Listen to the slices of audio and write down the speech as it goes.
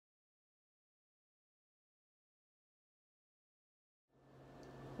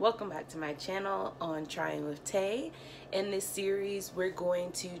Welcome back to my channel on Trying with Tay. In this series, we're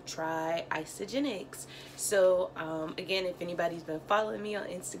going to try Isagenix. So again, if anybody's been following me on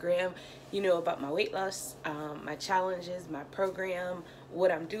Instagram, you know about my weight loss, my challenges, my program,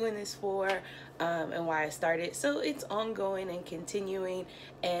 what I'm doing this for, and why I started. So it's ongoing and continuing,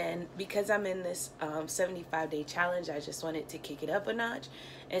 and because I'm in this 75-day challenge, I just wanted to kick it up a notch.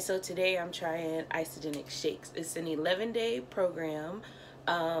 And so today I'm trying Isagenix shakes. It's an 11-day program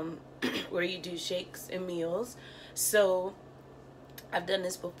where you do shakes and meals. So I've done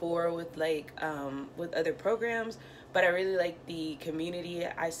this before with with other programs, but I really like the community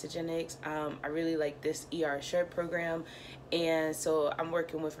at Isagenix. I really like this Shirt program, and so I'm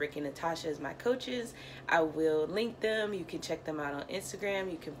working with Rick and Natasha as my coaches. I will link them. You can check them out on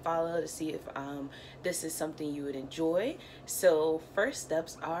Instagram. You can follow to see if this is something you would enjoy. So first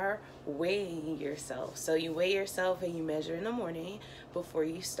steps are weighing yourself. So you weigh yourself and you measure in the morning before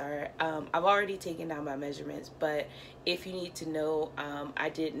you start. I've already taken down my measurements, but if you need to know, I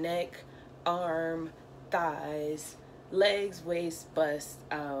did neck, arm, thighs, legs, waist, bust,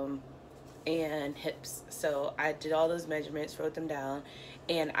 and hips. So I did all those measurements, wrote them down,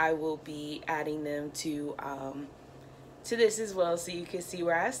 and I will be adding them to this as well, so you can see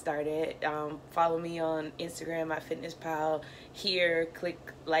where I started. Follow me on Instagram at FitnessPal. Here, click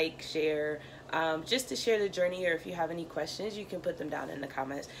like, share, just to share the journey, or if you have any questions, you can put them down in the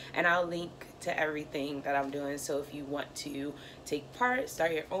comments, and I'll link to everything that I'm doing. So if you want to take part,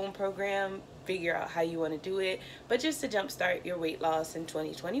 start your own program, figure out how you want to do it, but just to jumpstart your weight loss in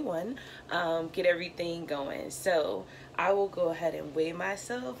 2021, get everything going. So I will go ahead and weigh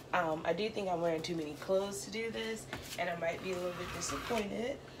myself. I do think I'm wearing too many clothes to do this, and I might be a little bit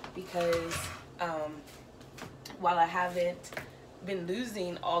disappointed because while I haven't been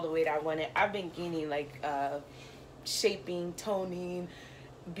losing all the weight I wanted, I've been gaining, like shaping, toning,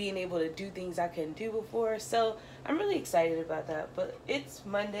 being able to do things I couldn't do before. So I'm really excited about that. But it's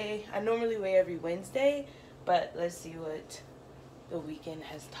Monday. I normally weigh every Wednesday, but let's see what the weekend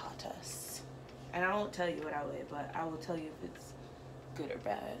has taught us. And I won't tell you what I weigh, but I will tell you if it's good or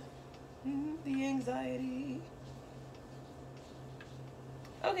bad. The anxiety.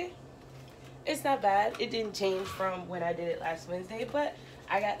 Okay, it's not bad. It didn't change from when I did it last Wednesday, but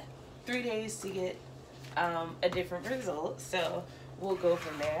I got 3 days to get a different result, so we'll go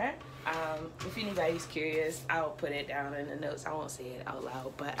from there. If anybody's curious, I'll put it down in the notes. I won't say it out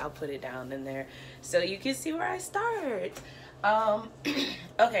loud, but I'll put it down in there so you can see where I start.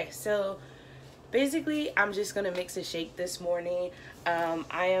 Okay, so basically I'm just gonna mix a shake this morning.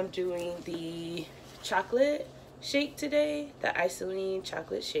 I am doing the chocolate shake today, the Isagenix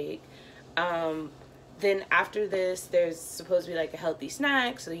chocolate shake. Then after this, there's supposed to be like a healthy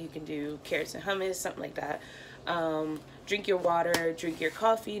snack, so you can do carrots and hummus, something like that. Drink your water, drink your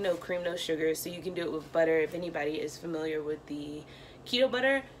coffee, no cream, no sugar, so you can do it with butter. If anybody is familiar with the keto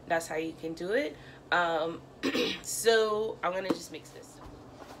butter, that's how you can do it. So I'm gonna just mix this.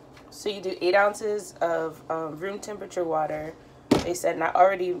 So you do 8 ounces of room temperature water, they said, and I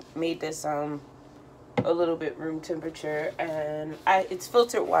already made this a little bit room temperature, and it's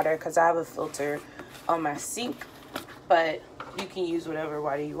filtered water because I have a filter on my sink, but you can use whatever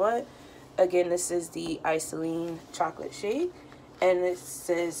water you want. Again, this is the Isagenix chocolate shake, and it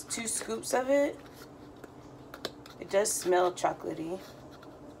says 2 scoops of it. It does smell chocolatey.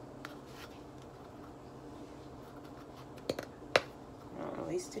 I don't want to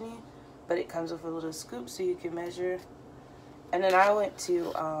waste any, but it comes with a little scoop so you can measure. And then I went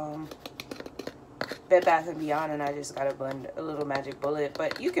to Bed Bath & Beyond, and I just got a little magic bullet,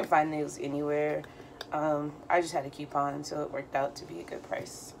 but you can find those anywhere. I just had a coupon, so it worked out to be a good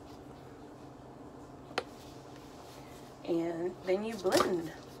price. And then you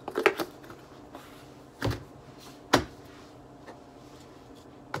blend.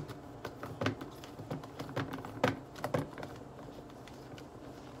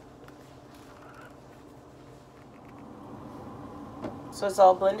 So it's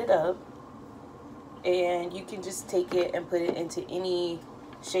all blended up, and you can just take it and put it into any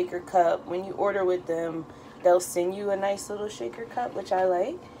shaker cup. When you order with them, they'll send you a nice little shaker cup, which I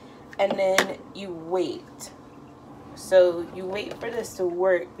like, and then you wait. So you wait for this to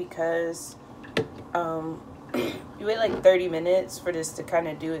work because you wait like 30 minutes for this to kind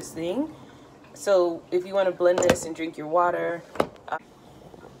of do its thing. So if you want to blend this and drink your water,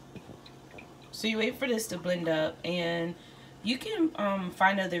 so you wait for this to blend up, and you can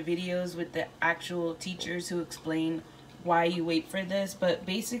find other videos with the actual teachers who explain why you wait for this, but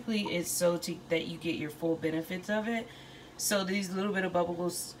basically it's so that you get your full benefits of it. So these little bit of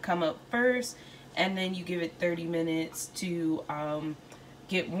bubbles come up first, and then you give it 30 minutes to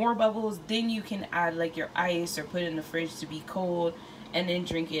get more bubbles, then you can add like your ice or put it in the fridge to be cold and then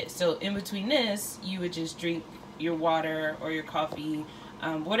drink it. So in between this, you would just drink your water or your coffee,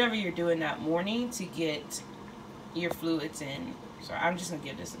 whatever you're doing that morning to get your fluids in. So I'm just gonna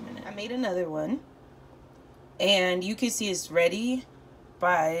give this a minute. I made another one, and you can see it's ready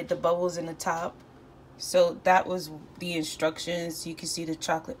by the bubbles in the top. So that was the instructions. You can see the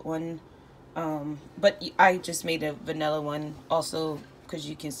chocolate one, but I just made a vanilla one also because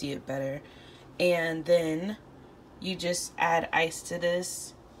you can see it better. And then you just add ice to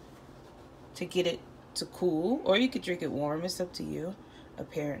this to get it to cool, or you could drink it warm. It's up to you.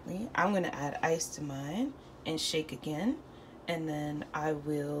 Apparently I'm gonna add ice to mine and shake again, and then I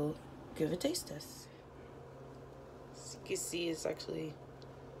will give a taste test. As you can see, it's actually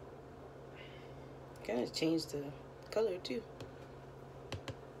kind of changed the color too.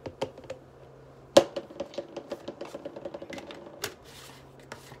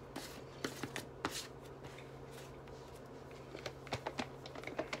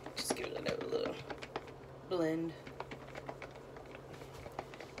 Just give it another little blend.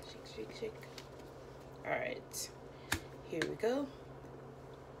 Shake, shake, shake. All right, here we go.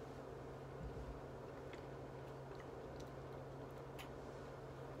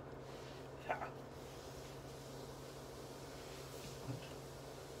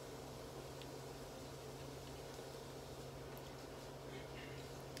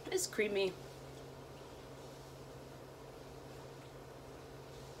 It's creamy.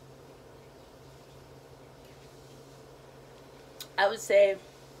 I would say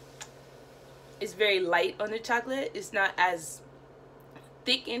it's very light on the chocolate. It's not as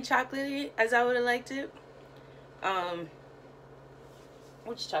thick and chocolatey as I would have liked it.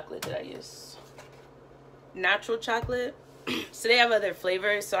 Which chocolate did I use? Natural chocolate. So they have other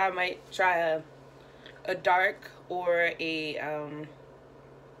flavors, so I might try a dark or a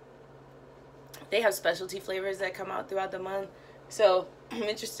they have specialty flavors that come out throughout the month. So I'm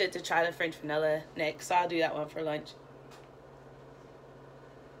interested to try the French vanilla next, so I'll do that one for lunch.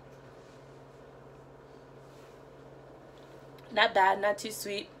 Not bad, not too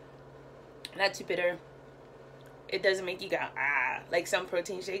sweet, not too bitter. It doesn't make you go ah like some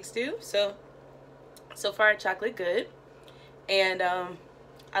protein shakes do. So far chocolate good, and I'll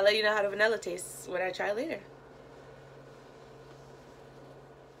let you know how the vanilla tastes when I try later.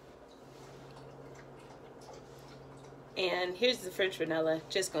 And here's the French vanilla.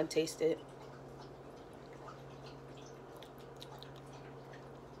 Just gonna taste it.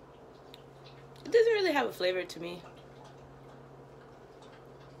 It doesn't really have a flavor to me.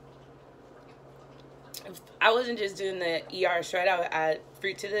 If I wasn't just doing the ER shred, I would add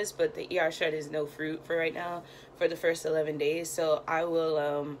fruit to this, but the ER shred is no fruit for right now for the first 11 days. So I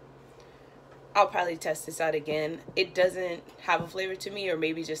will I'll probably test this out again. It doesn't have a flavor to me, or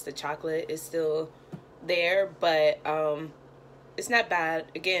maybe just the chocolate is still there, but it's not bad.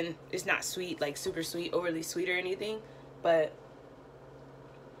 Again, it's not sweet, like super sweet, overly sweet or anything, but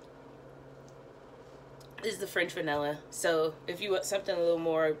this is the French vanilla. So if you want something a little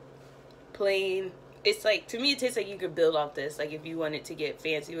more plain, it's like, to me it tastes like you could build off this, like if you wanted to get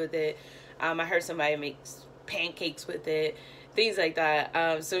fancy with it. I heard somebody makes pancakes with it, things like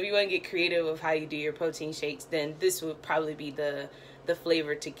that. So if you want to get creative with how you do your protein shakes, then this would probably be the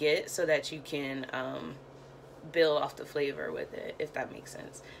flavor to get, so that you can build off the flavor with it, if that makes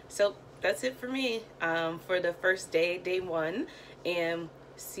sense. So that's it for me for the first day, day one, and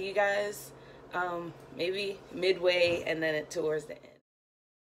see you guys maybe midway and then towards the end.